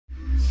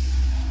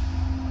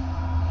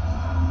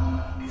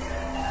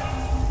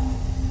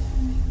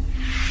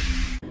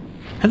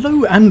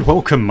Hello and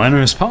welcome, my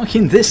name is Parky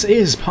and this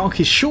is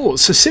Parky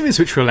Shorts, a series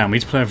which will allow me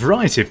to play a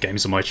variety of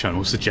games on my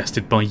channel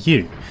suggested by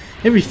you.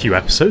 Every few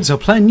episodes I'll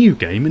play a new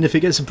game, and if it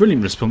gets a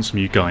brilliant response from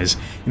you guys,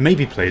 it may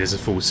be played as a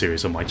full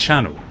series on my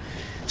channel.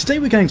 Today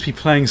we're going to be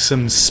playing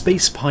some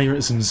Space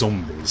Pirates and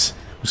Zombies,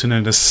 also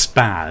known as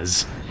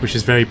SPAZ, which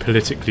is very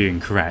politically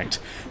incorrect.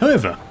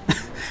 However,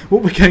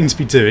 what we're going to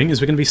be doing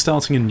is we're going to be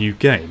starting a new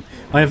game.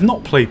 I have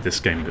not played this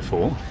game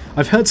before.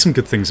 I've heard some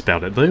good things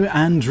about it though,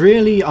 and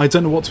really I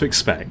don't know what to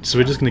expect, so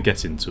we're just going to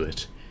get into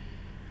it.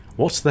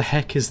 What the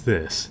heck is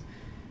this?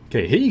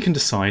 Okay, here you can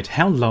decide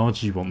how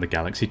large you want the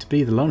galaxy to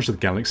be. The larger the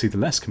galaxy, the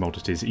less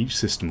commodities each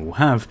system will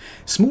have.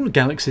 Smaller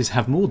galaxies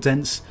have more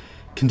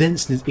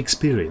condensed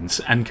experience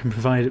and can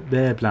provide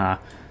blah blah.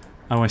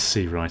 Oh, I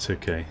see, right,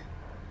 okay.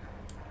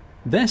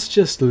 Let's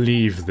just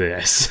leave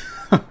this.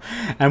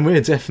 And we're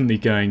definitely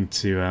going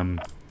to,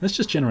 let's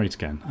just generate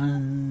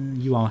again.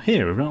 You are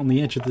here, right on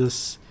the edge of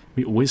this. Are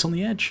we always on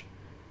the edge?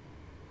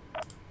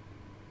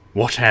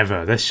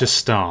 Whatever, let's just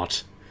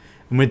start.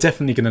 And we're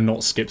definitely going to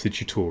not skip the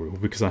tutorial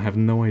because I have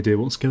no idea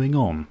what's going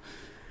on.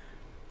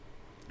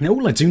 Now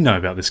all I do know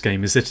about this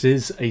game is that it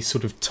is a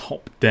sort of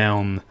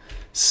top-down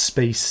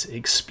space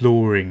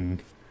exploring,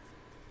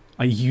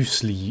 I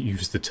usually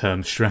use the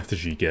term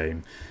strategy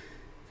game.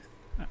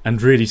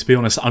 And really, to be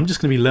honest, I'm just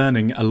going to be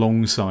learning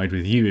alongside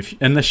with you,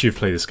 unless you've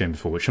played this game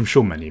before, which I'm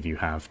sure many of you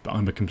have, but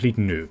I'm a complete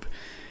noob.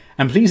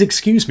 And please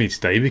excuse me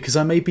today, because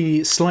I may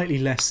be slightly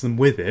less than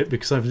with it,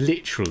 because I've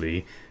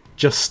literally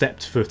just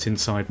stepped foot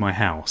inside my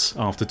house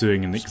after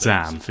doing an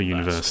exam for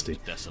university.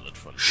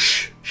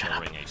 Shh, shut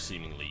up. A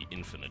seemingly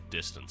infinite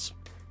distance.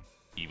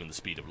 Even the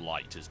speed of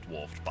light is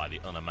dwarfed by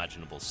the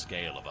unimaginable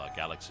scale of our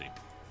galaxy.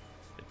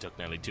 It took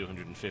nearly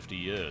 250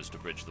 years to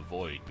bridge the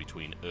void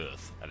between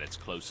Earth and its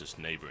closest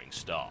neighboring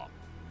star.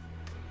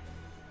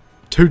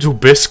 Total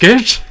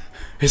Biscuit?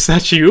 Is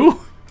that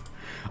you?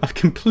 I've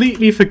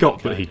completely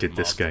forgot that he did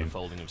this game.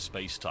 Folding of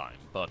space-time,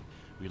 but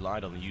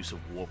relied on the use of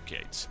warp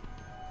gates.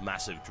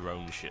 Massive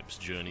drone ships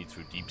journeyed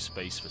through deep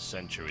space for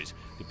centuries,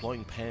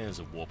 deploying pairs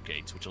of warp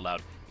gates which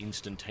allowed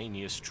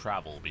instantaneous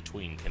travel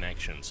between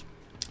connections.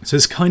 So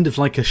it's kind of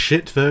like a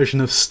shit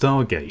version of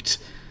Stargate.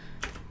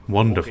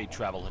 Wonderful. Warp-gate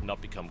travel had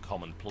not become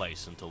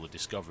commonplace until the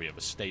discovery of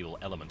a stable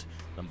element,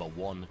 number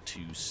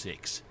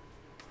 126.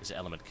 This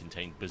element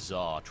contained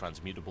bizarre,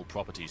 transmutable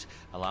properties,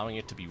 allowing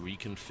it to be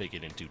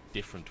reconfigured into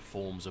different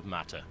forms of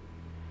matter.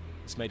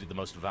 This made it the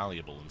most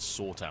valuable and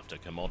sought-after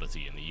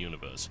commodity in the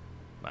universe.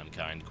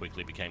 Mankind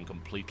quickly became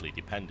completely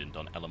dependent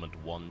on element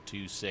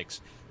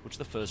 126, which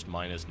the first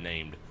miners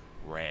named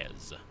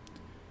Res.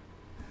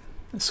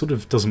 That sort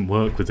of doesn't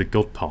work with the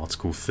God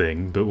Particle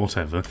thing, but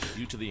whatever.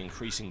 Due to the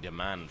increasing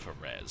demand for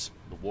Res,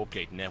 the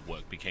Warpgate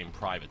network became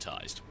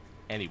privatized.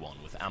 Anyone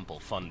with ample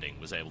funding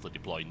was able to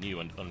deploy new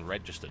and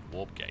unregistered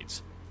warp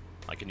gates.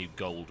 Like a new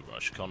gold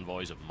rush,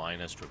 convoys of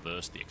miners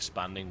traversed the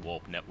expanding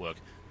warp network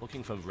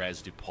looking for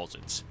Res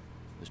deposits.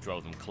 This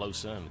drove them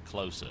closer and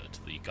closer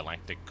to the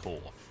galactic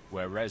core,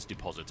 where Res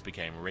deposits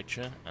became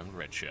richer and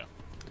richer.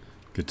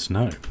 Good to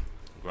know.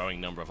 A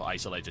growing number of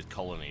isolated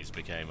colonies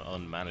became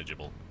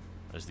unmanageable.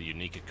 As the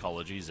unique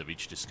ecologies of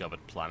each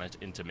discovered planet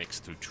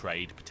intermixed through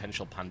trade,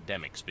 potential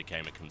pandemics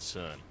became a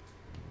concern.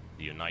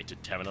 The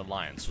United Terran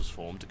Alliance was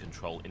formed to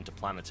control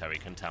interplanetary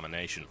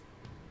contamination.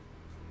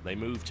 They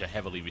moved to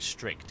heavily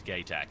restrict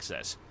gate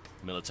access.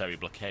 Military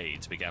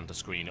blockades began to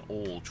screen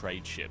all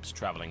trade ships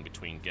traveling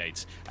between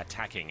gates,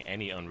 attacking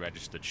any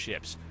unregistered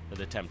ships that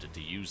attempted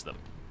to use them.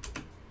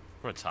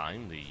 For a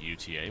time, the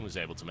UTA was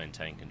able to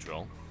maintain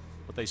control,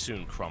 but they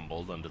soon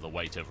crumbled under the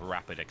weight of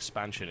rapid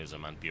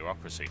expansionism and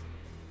bureaucracy.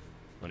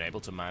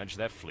 Unable to manage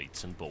their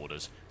fleets and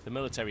borders, the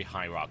military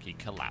hierarchy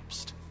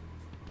collapsed.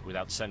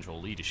 Without central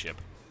leadership,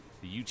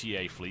 the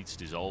UTA fleets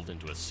dissolved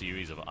into a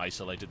series of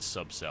isolated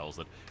subcells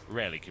that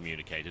rarely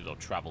communicated or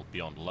traveled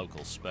beyond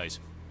local space.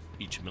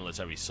 Each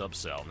military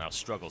subcell now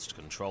struggles to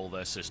control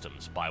their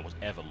systems by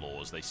whatever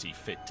laws they see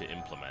fit to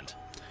implement.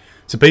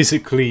 So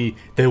basically,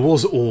 there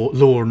was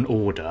law and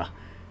order,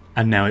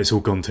 and now it's all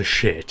gone to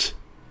shit.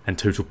 And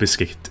Total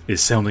Biscuit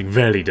is sounding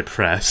very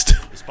depressed.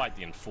 Despite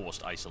the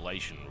enforced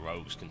isolation,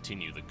 rogues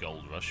continue the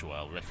gold rush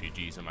while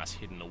refugees amass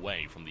hidden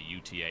away from the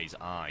UTA's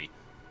eye.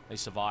 They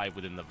survive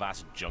within the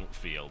vast junk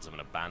fields of an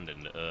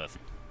abandoned Earth.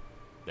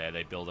 There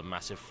they build a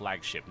massive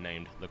flagship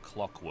named the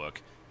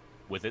Clockwork.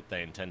 With it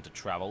they intend to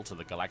travel to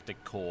the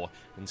galactic core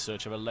in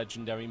search of a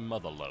legendary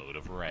motherlode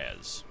of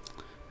Res.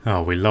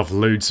 Oh, we love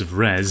loads of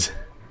Res.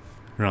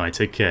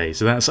 Right, okay,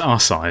 so that's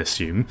us, I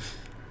assume.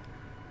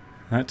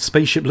 That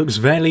spaceship looks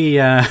very,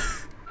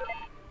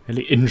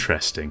 really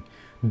interesting.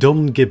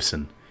 Don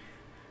Gibson.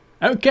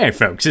 Okay,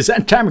 folks, it's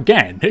that time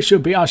again. This will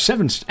be our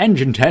 7th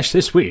engine test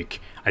this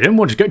week. I don't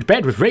want to go to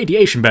bed with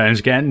radiation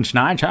burns again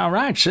tonight,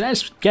 alright? So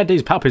let's get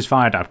these puppies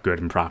fired up good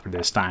and proper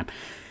this time.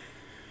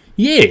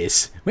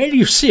 Yes, well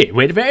you see,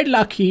 we're very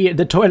lucky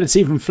the toilets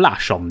even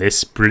flush on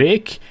this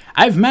brick.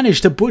 I've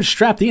managed to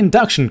bootstrap the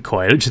induction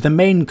coil to the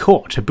main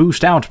core to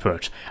boost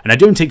output, and I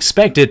don't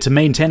expect it to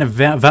maintain a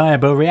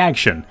viable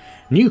reaction.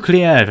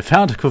 Nuclear,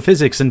 particle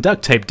physics and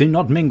duct tape do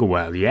not mingle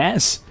well,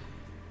 yes?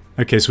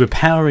 Okay, so we're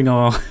powering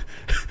our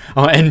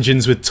our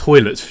engines with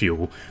toilet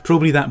fuel.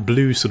 Probably that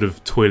blue sort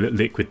of toilet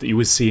liquid that you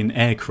would see in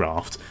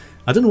aircraft.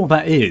 I don't know what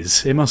that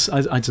is. It must...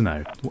 I don't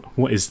know.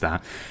 What is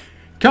that?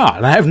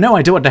 God, I have no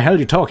idea what the hell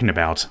you're talking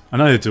about.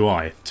 And neither do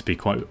I, to be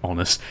quite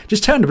honest.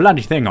 Just turn the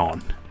bloody thing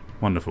on.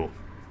 Wonderful.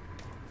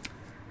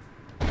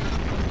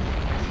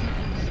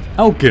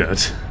 Oh,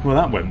 good. Well,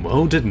 that went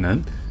well, didn't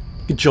it?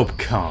 Good job,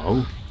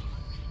 Carl.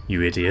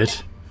 You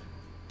idiot.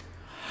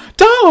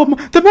 Damn!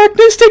 The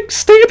magnetic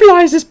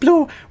stabilizers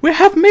blow! We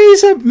have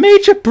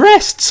major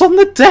breasts on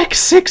the deck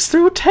 6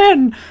 through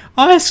 10.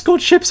 Our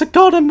escort ships are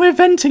gone and we're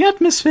venting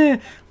atmosphere.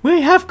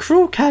 We have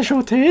crew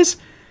casualties.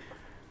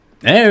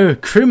 Oh,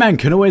 crewman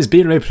can always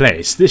be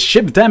replaced. This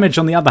ship damage,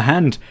 on the other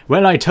hand,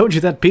 well, I told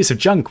you that piece of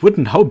junk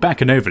wouldn't hold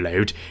back an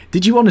overload.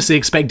 Did you honestly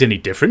expect any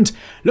different?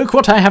 Look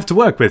what I have to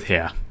work with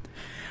here.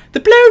 The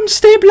blown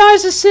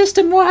stabilizer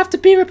system will have to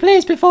be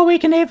replaced before we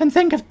can even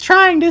think of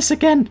trying this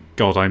again.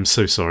 God, I'm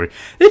so sorry.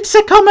 It's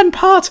a common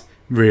part.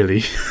 Really?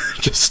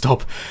 Just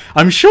stop.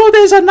 I'm sure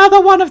there's another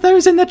one of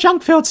those in the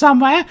junk field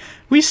somewhere.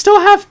 We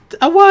still have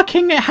a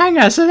working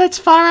hangar, so let's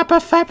fire up a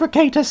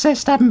fabricator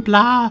system,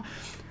 blah.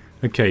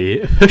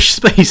 Okay, push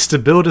space to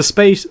build a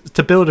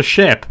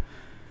ship.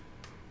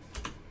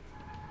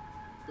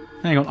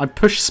 Hang on, I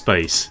push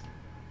space.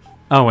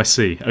 Oh, I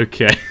see.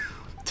 Okay.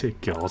 Dear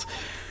God.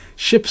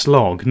 Ship's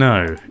log,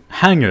 no.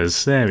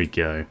 Hangars, there we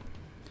go.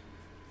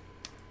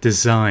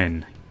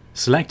 Design.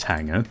 Select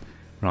hangar.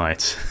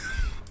 Right.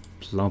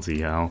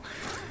 Bloody hell.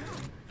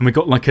 And we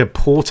got like a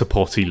porta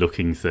potty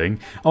looking thing.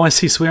 Oh, I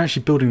see, so we're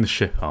actually building the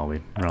ship, are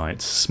we?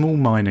 Right. Small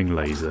mining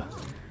laser.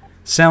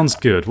 Sounds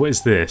good. What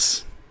is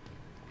this?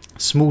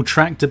 Small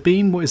tractor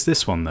beam? What is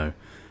this one, though?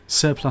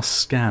 Surplus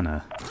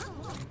scanner.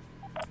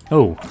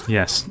 Oh,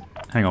 yes.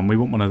 Hang on, we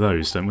want one of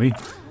those, don't we?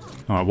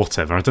 Alright,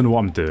 whatever. I don't know what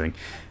I'm doing.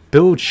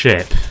 Build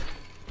ship.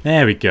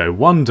 There we go.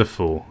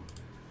 Wonderful.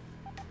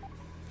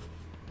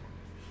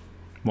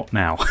 What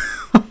now?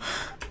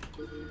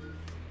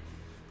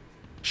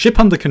 Ship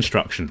under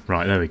construction.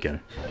 Right, there we go.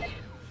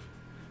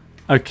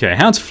 Okay,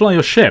 how to fly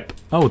your ship.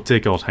 Oh, dear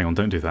God. Hang on,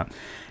 don't do that.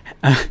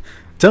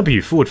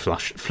 W, forward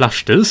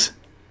flushters.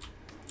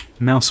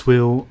 Mouse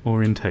wheel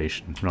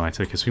orientation. Right,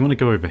 okay, so we want to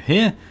go over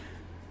here.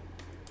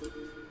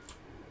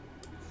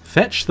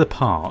 Fetch the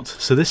part.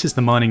 So this is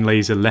the mining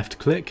laser left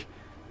click.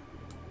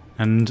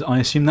 And I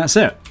assume that's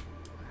it.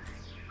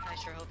 I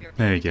sure hope you're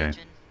there you go.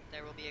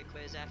 There will be a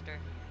quiz after.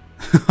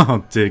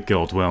 Oh dear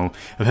God, well,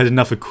 I've had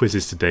enough of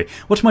quizzes today.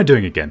 What am I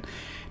doing again?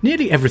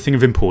 Nearly everything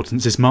of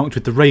importance is marked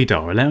with the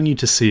radar, allowing you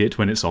to see it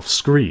when it's off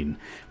screen.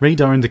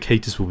 Radar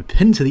indicators will be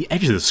pinned to the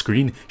edge of the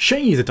screen,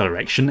 showing you the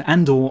direction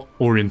and or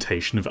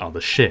orientation of other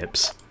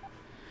ships.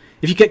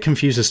 If you get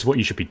confused as to what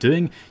you should be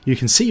doing, you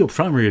can see your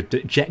primary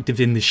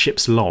objective in the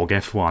ship's log,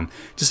 F1.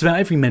 Just about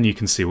every menu you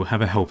can see will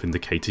have a help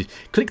indicator.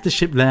 Click the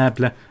ship there,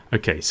 blah.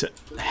 Okay, so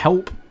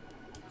help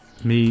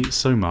me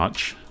so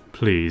much,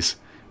 please.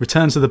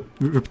 Return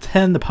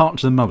the part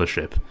to the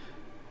mothership.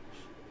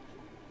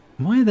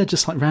 Why are there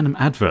just like random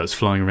adverts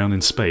flying around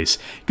in space?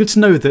 Good to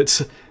know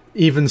that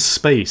even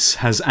space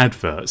has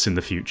adverts in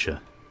the future.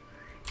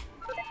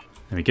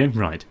 There we go,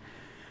 right.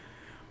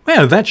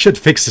 Well, that should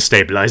fix the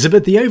stabilizer,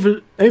 but the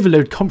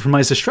overload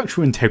compromised the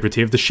structural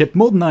integrity of the ship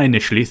more than I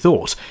initially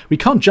thought. We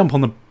can't jump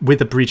on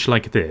with a breach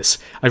like this.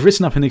 I've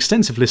written up an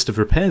extensive list of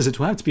repairs that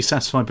will have to be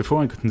satisfied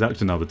before I can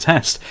conduct another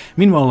test.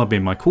 Meanwhile, I'll be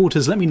in my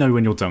quarters. Let me know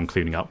when you're done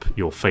cleaning up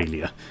your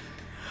failure.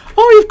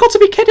 Oh, you've got to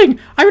be kidding!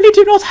 I really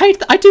do not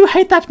hate... I do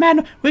hate that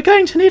man. We're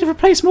going to need to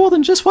replace more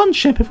than just one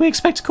ship if we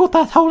expect to cut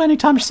that hole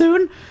anytime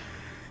soon.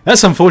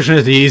 That's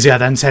unfortunately easier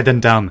than said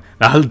and done.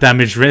 The hull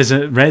damaged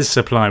res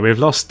supply. We've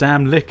lost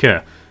damn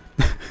liquor.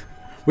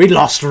 We've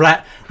lost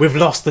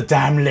the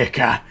damn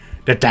liquor.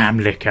 The damn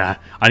liquor.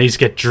 I need to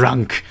get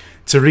drunk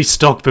to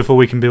restock before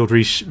we can build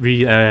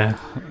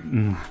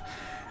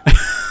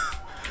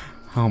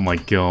Oh my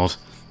God.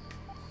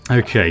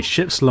 Okay,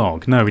 ship's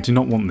log. No, we do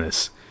not want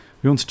this.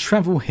 We want to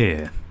travel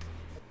here.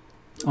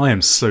 I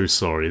am so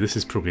sorry. This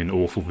is probably an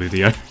awful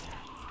video.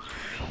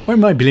 Or it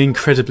might be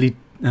incredibly...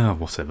 Oh,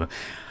 whatever.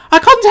 I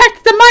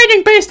contacted the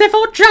mining base. They've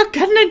all drunk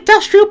an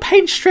industrial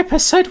paint stripper,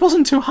 so it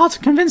wasn't too hard to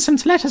convince them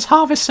to let us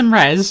harvest some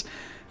res.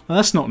 Well,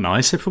 that's not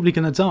nice. They're probably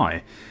going to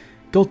die.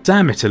 God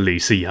damn it,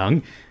 Elisa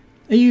Young.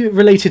 Are you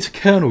related to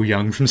Colonel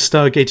Young from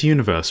Stargate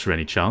Universe for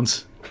any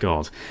chance?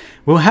 God.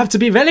 We'll have to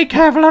be very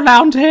careful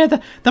around here.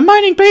 The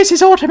mining base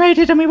is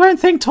automated and we won't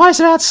think twice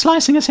about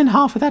slicing us in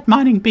half with that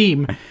mining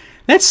beam.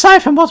 Let's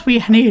siphon what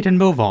we need and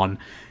move on.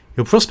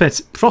 Your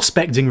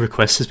prospecting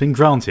request has been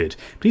granted.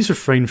 Please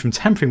refrain from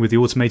tampering with the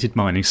automated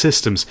mining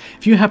systems.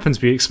 If you happen to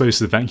be exposed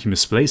to the vacuum of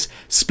space,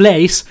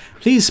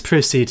 please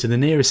proceed to the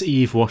nearest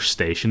Eve wash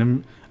station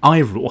and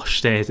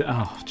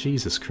oh,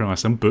 Jesus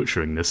Christ, I'm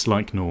butchering this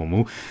like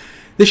normal.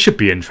 This should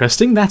be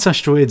interesting. That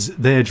asteroid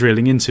they're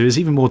drilling into is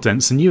even more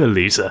dense than you,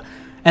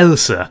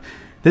 Elsa.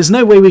 There's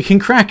no way we can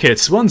crack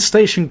it. One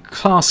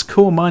station-class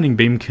core mining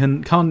beam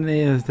can't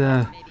near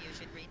the... Maybe you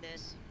should read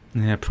this.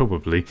 Yeah,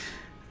 probably.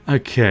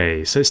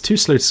 Okay, so it's too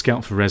slow to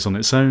scout for res on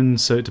its own,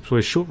 so it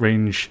deploys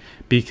short-range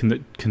beacon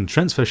that can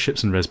transfer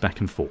ships and res back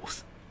and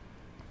forth.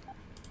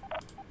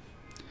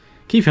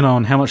 Keep an eye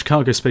on how much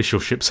cargo space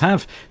your ships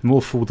have. The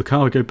more full the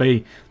cargo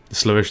bay, the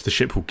slower the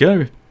ship will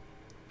go.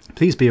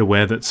 Please be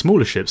aware that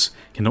smaller ships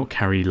cannot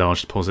carry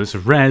large deposits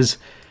of res,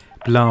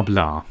 blah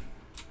blah.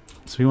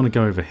 So we want to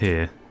go over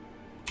here.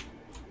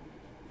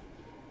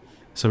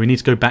 So we need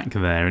to go back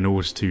there in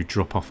order to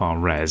drop off our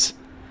res.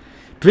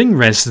 Bring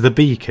res to the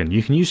beacon.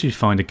 You can usually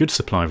find a good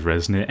supply of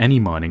res near any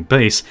mining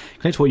base.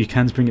 Collect what you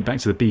can to bring it back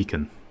to the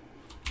beacon.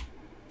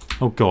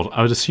 Oh god,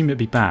 I would assume it'd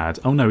be bad.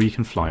 Oh no, you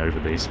can fly over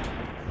these.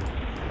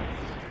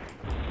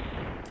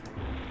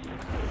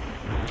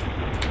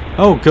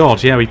 Oh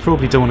god, yeah, we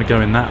probably don't want to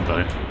go in that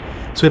though.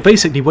 So we're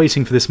basically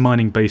waiting for this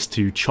mining base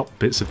to chop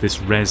bits of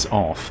this res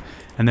off,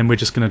 and then we're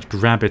just going to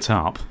grab it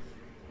up.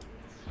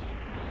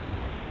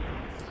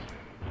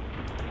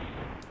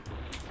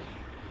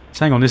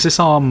 So hang on, is this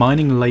our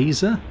mining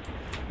laser?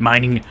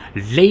 Mining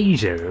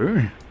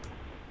laser?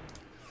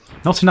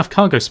 Not enough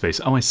cargo space.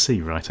 Oh, I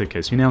see, right,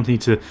 okay, so we now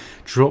need to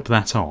drop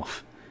that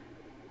off.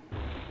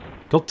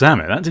 God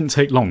damn it, that didn't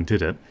take long,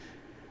 did it?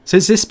 So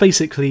is this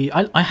basically...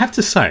 I have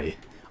to say,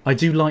 I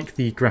do like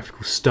the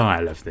graphical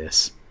style of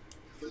this.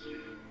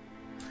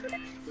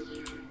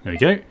 There we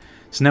go.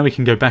 So now we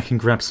can go back and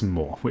grab some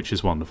more, which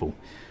is wonderful.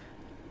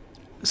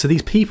 So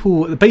these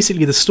people...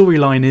 Basically, the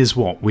storyline is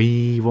what?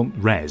 We want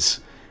res.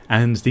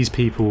 And these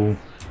people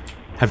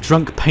have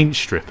drunk Paint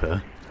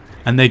Stripper,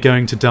 and they're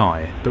going to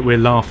die. But we're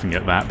laughing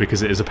at that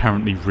because it is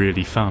apparently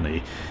really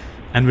funny.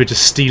 And we're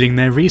just stealing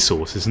their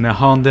resources and their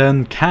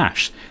hard-earned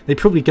cash. They'd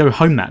probably go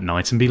home that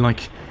night and be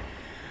like,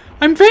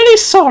 I'm really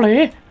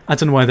sorry. I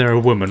don't know why they're a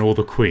woman or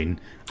the queen.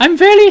 I'm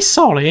really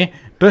sorry,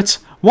 but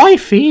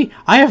wifey,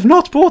 I have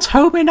not brought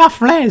home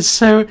enough res,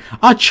 so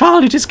our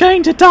child is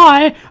going to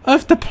die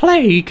of the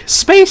plague,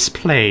 space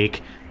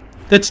plague,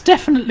 that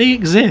definitely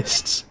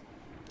exists.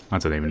 I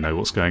don't even know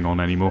what's going on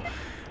anymore.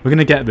 We're going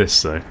to get this,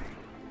 though.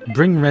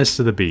 Bring res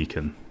to the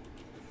beacon.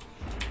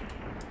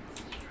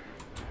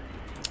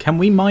 Can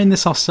we mine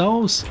this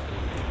ourselves?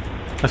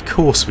 Of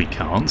course we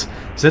can't.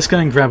 So let's go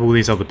and grab all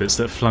these other bits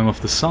that have flung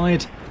off the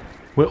side.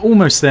 We're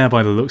almost there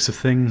by the looks of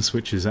things,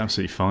 which is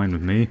absolutely fine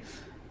with me.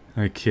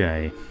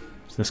 Okay,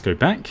 so let's go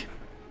back.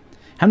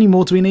 How many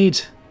more do we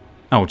need?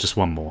 Oh, just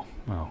one more.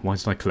 Oh, why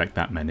did I collect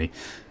that many?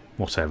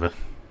 Whatever.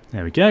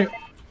 There we go.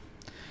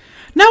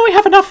 Now we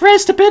have enough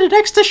res to build an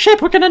extra ship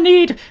we're going to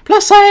need.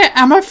 Plus I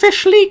am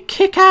officially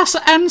kick-ass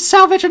and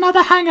salvage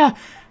another hangar.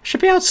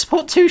 Should be able to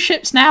support 2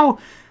 ships now.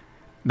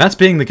 That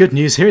being the good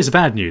news, here is the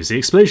bad news. The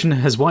explosion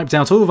has wiped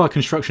out all of our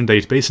construction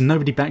database and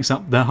nobody backs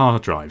up their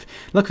hard drive.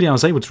 Luckily I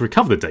was able to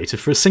recover the data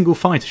for a single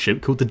fighter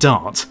ship called the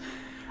Dart.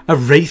 A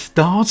Wraith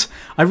Dart?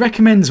 I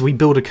recommend we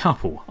build a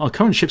couple. Our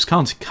current ships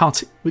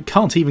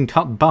can't even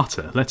cut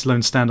butter, let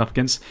alone stand up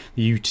against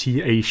the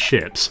UTA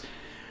ships.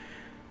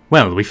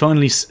 Well, we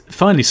finally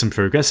some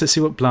progress. Let's see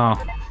what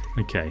blah...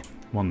 Okay,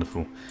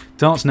 wonderful.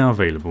 Dart's now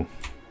available.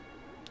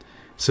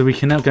 So we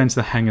can now go into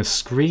the hangar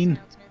screen.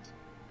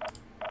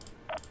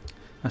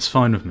 That's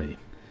fine with me.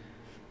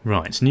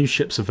 Right, new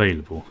ships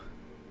available.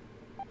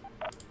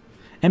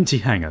 Empty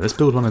hangar. Let's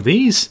build one of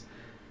these.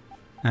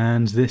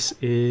 And this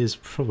is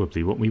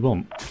probably what we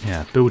want.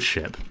 Yeah, build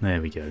ship.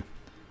 There we go.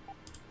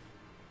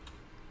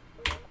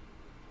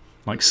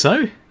 Like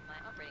so.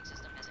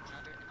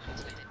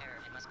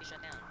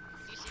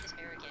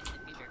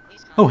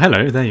 Oh,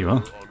 hello. There you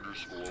are.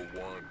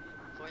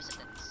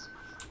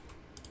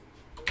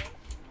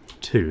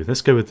 2.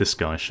 Let's go with this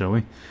guy, shall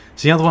we?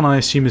 So the other one I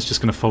assume is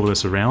just going to follow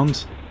us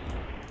around.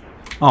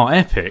 Oh,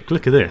 epic.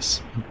 Look at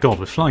this. God,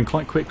 we're flying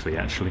quite quickly,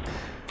 actually.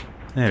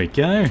 There we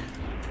go.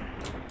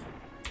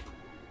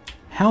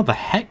 How the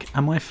heck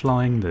am I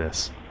flying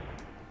this?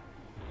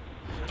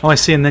 Oh, I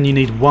see, and then you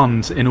need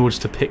 1 in order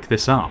to pick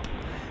this up.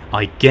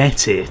 I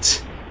get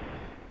it.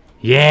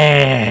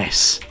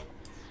 Yes!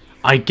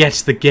 I get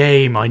the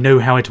game. I know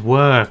how it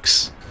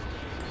works.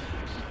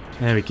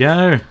 There we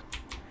go. And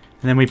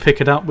then we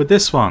pick it up with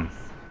this one.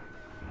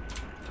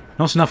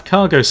 Not enough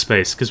cargo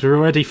space, because we're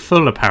already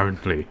full,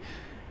 apparently.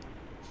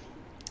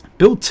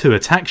 Build 2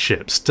 attack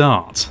ships.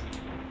 Start.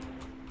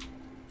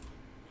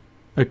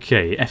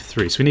 Okay,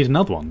 F3. So we need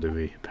another one, do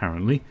we?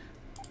 Apparently.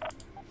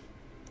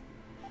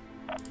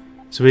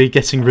 So we're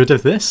getting rid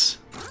of this?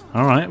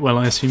 Alright, well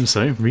I assume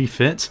so.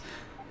 Refit.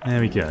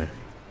 There we go.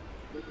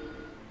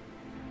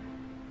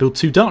 Build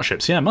 2 dart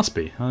ships. Yeah, it must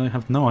be. I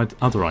have no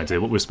other idea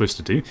what we're supposed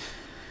to do.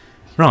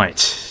 Right.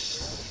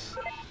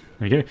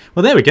 There we go.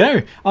 Well, there we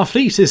go. Our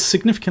fleet is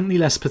significantly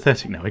less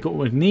pathetic now. We got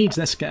what we need.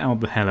 Let's get out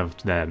the hell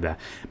of there.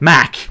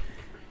 Mac!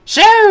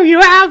 So, you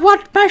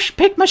want to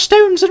pick my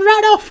stones and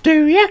run off,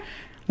 do you?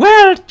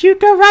 Well, you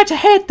go right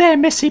ahead there,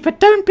 missy, but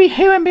don't be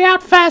hearing me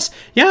out first.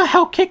 You'll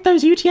help kick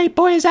those UTA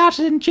boys out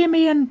and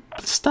Jimmy and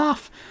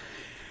stuff.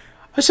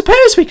 I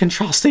suppose we can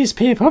trust these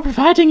people,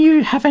 providing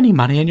you have any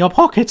money in your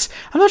pockets.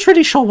 I'm not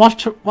really sure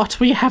what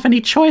we have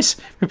any choice.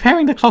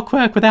 Repairing the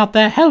clockwork without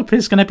their help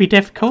is going to be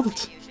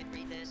difficult. You should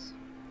read this.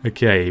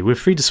 Okay, we're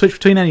free to switch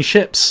between any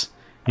ships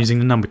using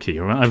the number key.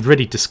 Alright, I've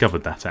already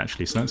discovered that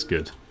actually, so that's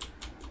good.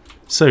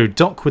 So,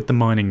 dock with the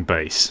mining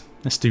base.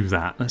 Let's do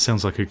that. That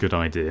sounds like a good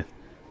idea.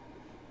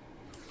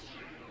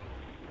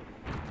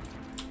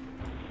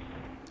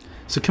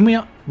 So can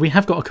we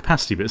have got a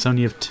capacity, but it's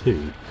only of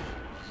 2.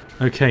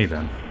 Okay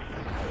then.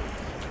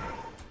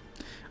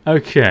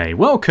 Okay,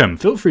 welcome.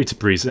 Feel free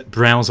to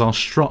browse our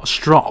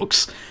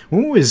strocks.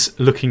 We're always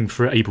looking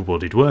for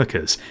able-bodied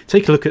workers.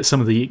 Take a look at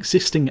some of the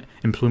existing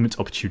employment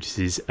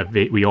opportunities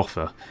we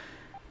offer.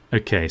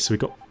 Okay, so we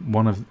got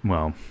one of,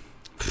 well,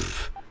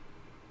 it's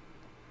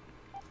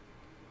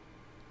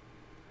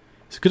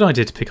a good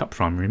idea to pick up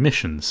primary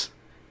missions.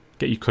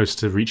 Get you close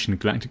to reaching the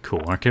galactic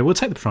core. Okay, we'll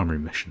take the primary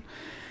mission.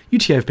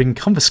 UTA have been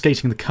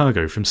confiscating the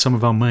cargo from some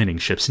of our mining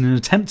ships in an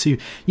attempt to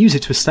use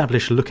it to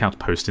establish a lookout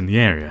post in the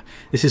area.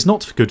 This is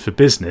not good for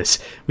business.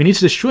 We need to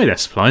destroy their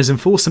supplies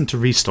and force them to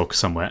restock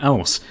somewhere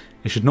else.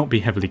 They should not be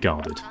heavily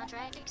guarded.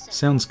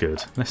 Sounds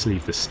good. Let's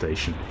leave this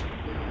station.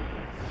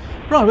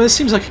 Right, well, it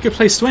seems like a good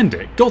place to end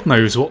it. God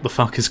knows what the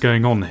fuck is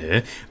going on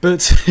here,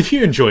 but if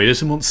you enjoyed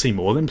it and want to see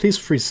more, then please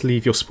feel free to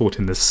leave your support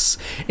in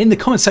the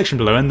comment section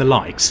below and the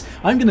likes.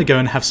 I'm going to go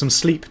and have some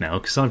sleep now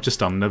because I've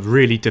just done a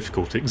really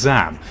difficult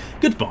exam.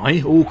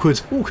 Goodbye,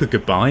 awkward, awkward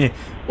goodbye,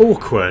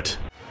 awkward.